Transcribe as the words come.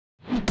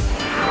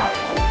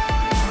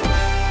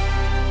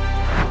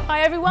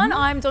everyone,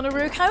 I'm Donna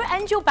Rucco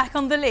and you're back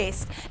on the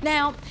list.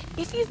 Now,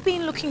 if you've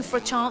been looking for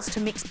a chance to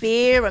mix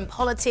beer and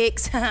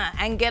politics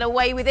and get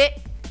away with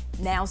it,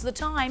 now's the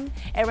time.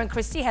 Erin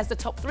Christie has the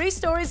top 3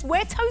 stories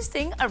we're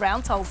toasting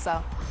around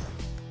Tulsa.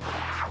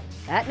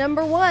 At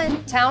number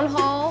 1, Town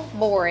hall,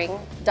 boring.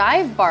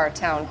 Dive bar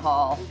town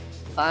hall,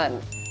 fun.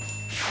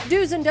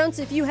 do's and don'ts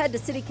if you head to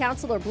City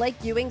Councilor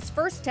Blake Ewing's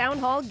first town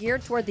hall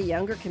geared toward the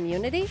younger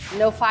community.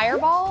 No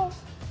fireball?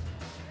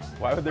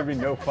 Why would there be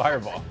no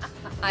fireball?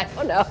 I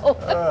don't know.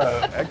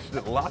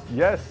 Extra lot.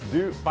 Yes,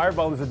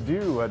 fireball is a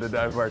do at a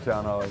dive bar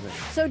town hall, I think.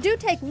 So do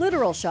take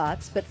literal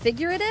shots, but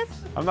figurative?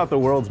 I'm not the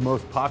world's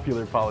most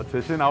popular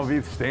politician. I'll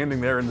be standing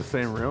there in the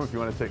same room. If you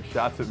want to take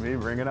shots at me,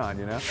 bring it on,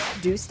 you know?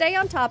 Do stay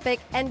on topic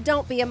and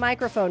don't be a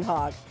microphone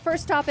hog.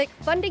 First topic,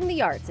 funding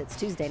the arts. It's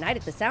Tuesday night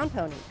at the Sound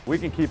Pony. We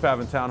can keep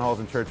having town halls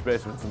in church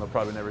basements and they'll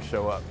probably never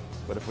show up.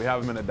 But if we have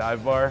them in a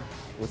dive bar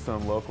with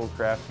some local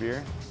craft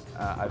beer,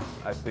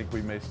 I think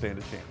we may stand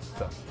a chance.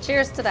 So,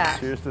 Cheers to that.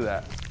 cheers to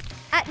that.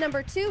 At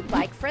number 2,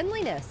 bike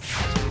friendliness.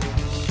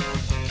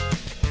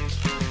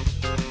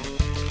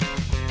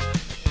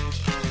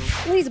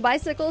 Lee's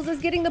Bicycles is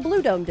getting the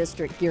Blue Dome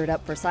District geared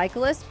up for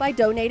cyclists by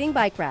donating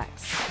bike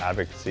racks.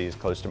 Advocacy is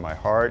close to my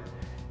heart,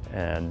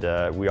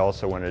 and we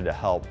also wanted to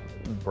help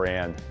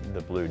brand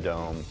the Blue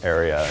Dome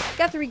area.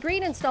 Guthrie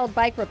Green installed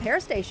bike repair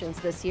stations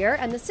this year,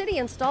 and the city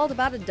installed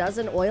about a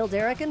dozen oil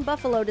derrick and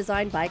Buffalo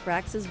designed bike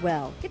racks as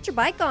well. Get your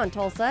bike on,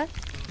 Tulsa.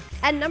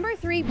 And number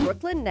 3,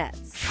 Brooklyn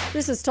Nets.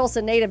 This is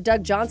Tulsa native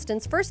Doug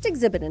Johnston's first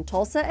exhibit in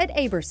Tulsa at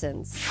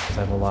Aberson's. I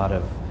have a lot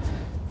of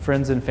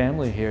friends and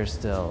family here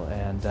still,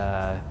 and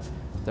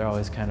they're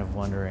always kind of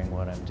wondering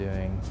what I'm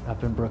doing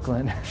up in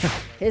Brooklyn.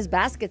 His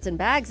baskets and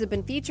bags have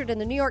been featured in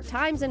the New York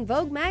Times and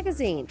Vogue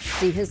magazine.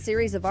 See his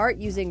series of art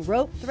using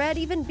rope, thread,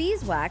 even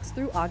beeswax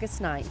through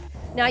August 9th.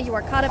 Now you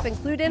are caught up and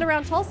clued in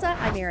around Tulsa.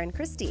 I'm Erin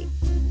Christie.